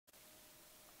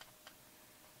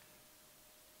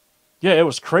Yeah, it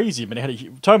was crazy, man. They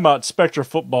had talking about Spectra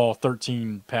Football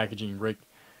 13 packaging, Rick.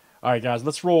 All right, guys,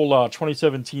 let's roll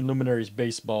 2017 Luminaries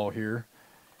baseball here,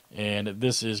 and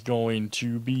this is going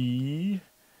to be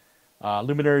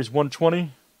Luminaries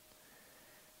 120.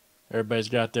 Everybody's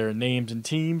got their names and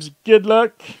teams. Good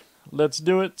luck. Let's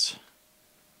do it.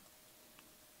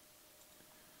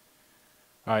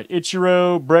 All right,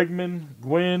 Ichiro, Bregman,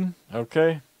 Gwynn.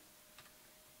 Okay.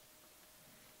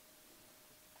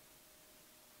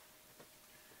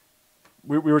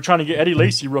 We were trying to get Eddie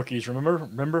Lacy rookies.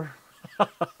 Remember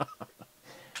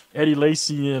Eddie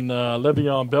Lacy and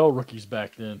Le'Veon Bell rookies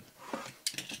back then.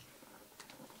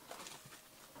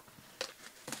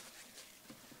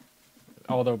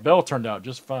 Although Bell turned out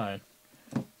just fine.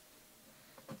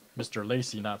 Mr.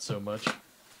 Lacy, not so much.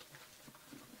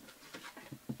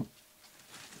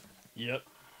 Yep.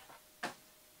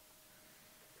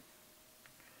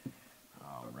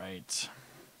 All right.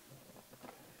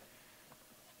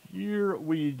 Here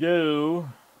we go.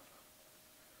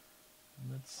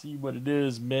 Let's see what it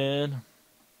is, man.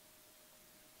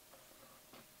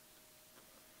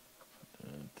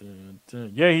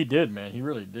 Yeah, he did, man. He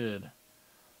really did.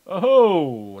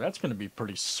 Oh, that's going to be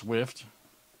pretty swift.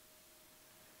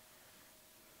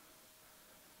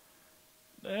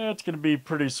 That's going to be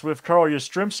pretty swift. Carl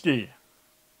Yastrzemski.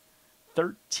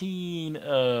 13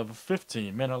 of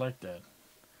 15. Man, I like that.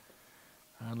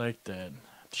 I like that.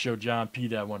 Show John P.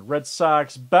 that one. Red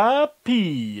Sox, Bob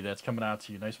P. That's coming out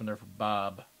to you. Nice one there for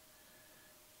Bob.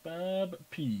 Bob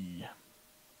P.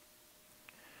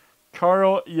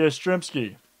 Carl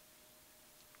Yastrzemski.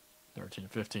 13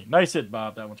 of 15. Nice hit,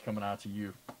 Bob. That one's coming out to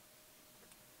you.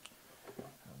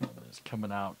 That one is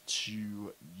coming out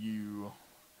to you.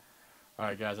 All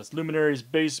right, guys. That's Luminaries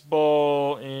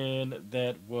Baseball, and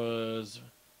that was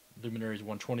Luminaries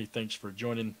 120. Thanks for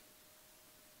joining.